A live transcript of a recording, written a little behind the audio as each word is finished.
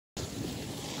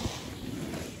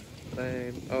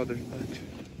Lame. Oh, there's a bunch.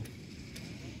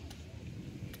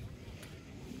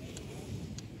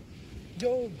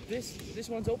 Yo, this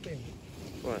one's open.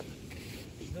 What?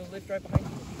 The lift right behind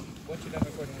you. Once you're done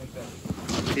recording with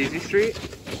that. Easy Street?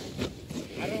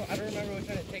 I don't remember which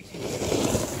one it takes you to,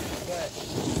 but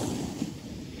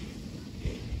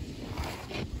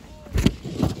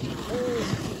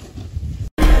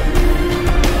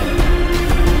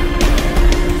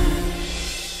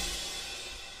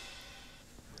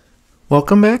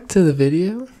Welcome back to the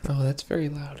video. Oh, that's very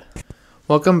loud.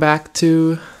 Welcome back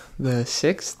to the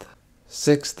sixth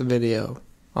video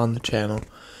on the channel.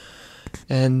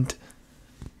 And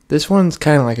this one's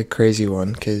kind of like a crazy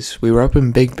one because we were up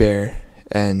in Big Bear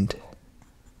and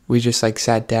we just like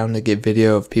sat down to get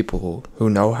video of people who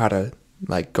know how to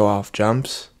like go off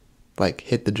jumps, like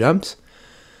hit the jumps.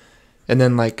 And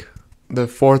then like the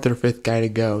fourth or fifth guy to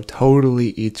go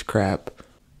totally eats crap.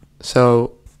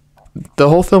 So the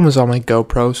whole film is on my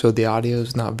GoPro, so the audio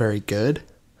is not very good,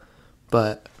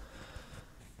 but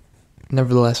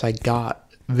nevertheless I got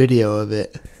video of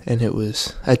it, and it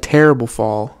was a terrible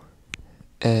fall,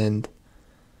 and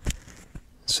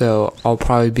so I'll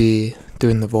probably be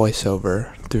doing the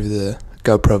voiceover through the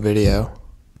GoPro video.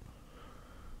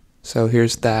 So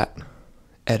here's that,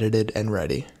 edited and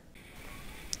ready.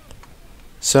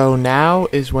 So now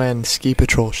is when Ski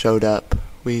Patrol showed up.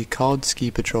 We called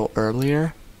Ski Patrol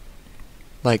earlier,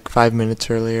 like 5 minutes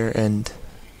earlier, and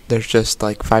there's just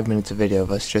like 5 minutes of video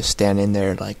of us just standing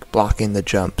there like blocking the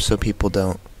jump so people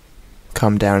don't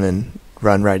come down and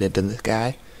run right into the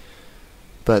guy.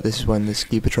 But this is when the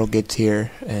Ski Patrol gets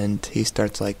here and he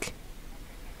starts like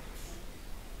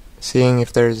seeing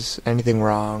if there's anything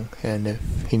wrong and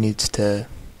if he needs to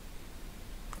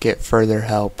get further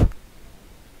help.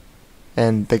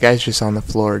 And the guy's just on the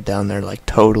floor down there like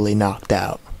totally knocked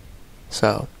out.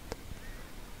 So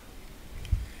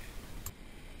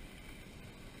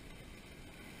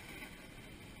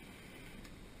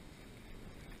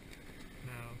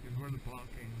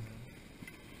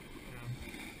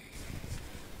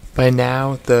by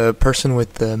now, the person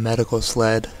with the medical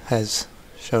sled has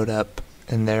showed up,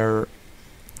 and they're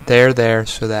there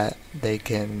so that they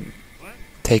can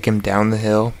take him down the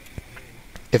hill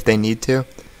if they need to.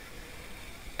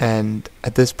 And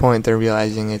at this point, they're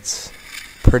realizing it's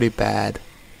pretty bad,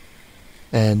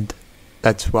 and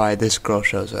that's why this girl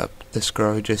shows up. This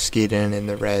girl who just skied in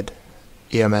the red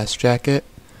EMS jacket.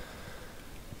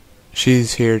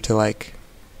 She's here to like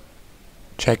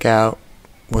check out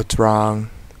what's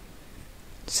wrong,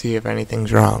 see if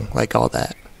anything's wrong, like all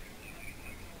that.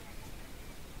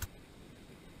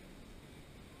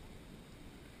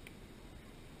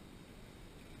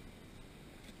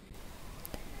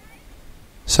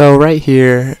 So right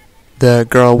here, the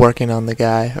girl working on the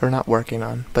guy, or not working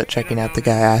on, but checking out the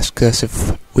guy, asks us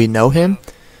if we know him,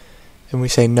 and we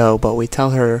say no, but we tell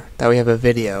her that we have a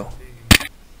video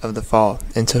of the fall,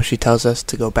 and so she tells us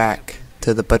to go back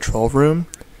to the patrol room.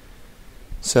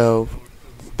 So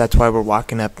that's why we're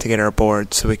walking up to get our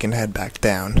board so we can head back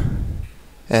down.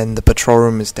 And the patrol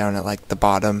room is down at like the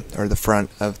bottom or the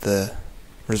front of the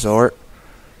resort.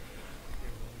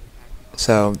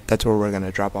 So that's where we're going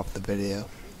to drop off the video.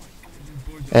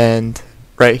 And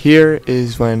right here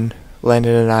is when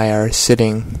Landon and I are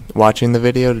sitting watching the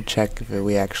video to check if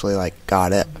we actually like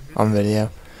got it on video.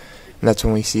 And that's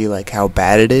when we see like how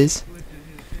bad it is.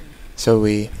 So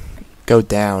we go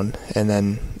down, and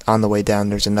then on the way down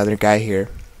there's another guy here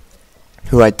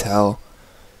who I tell,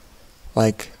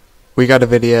 like, we got a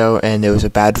video and it was a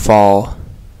bad fall,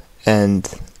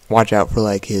 and watch out for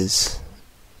like his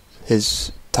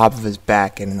top of his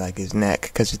back and like his neck,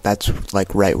 because that's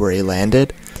like right where he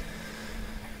landed.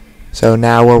 So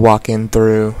now we're walking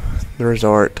through the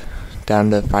resort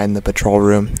down to find the patrol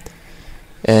room,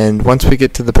 and once we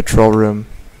get to the patrol room,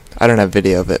 I don't have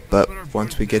video of it, but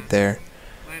once we get there,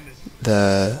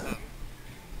 the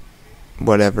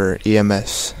whatever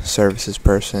EMS services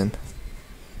person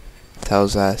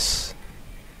tells us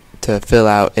to fill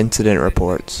out incident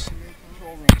reports.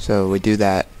 So we do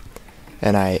that,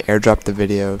 and I airdrop the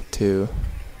video to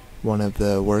one of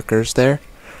the workers there,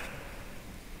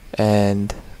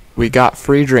 and we got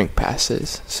free drink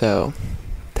passes, so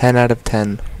 10 out of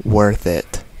 10 worth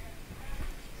it.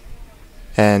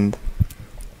 And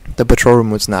the patrol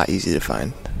room was not easy to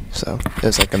find, so it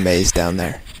was like a maze down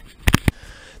there.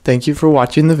 Thank you for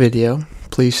watching the video.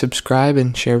 Please subscribe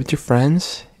and share with your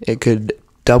friends. It could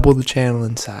double the channel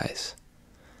in size.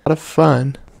 A lot of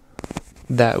fun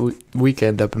that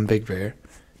weekend up in Big Bear,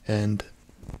 and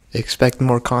expect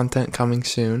more content coming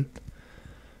soon.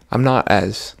 I'm not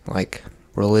as like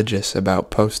religious about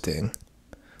posting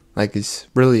Like, it's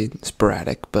really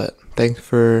sporadic, but thanks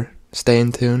for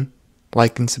staying tuned.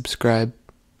 Like and subscribe.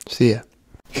 See ya.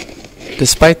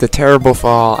 Despite the terrible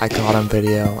fall I caught on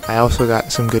video, I also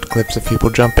got some good clips of people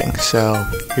jumping, so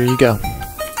here you go.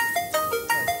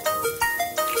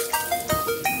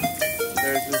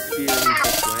 There's this skier who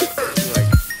just went, he like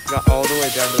got all the way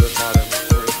down to the bottom.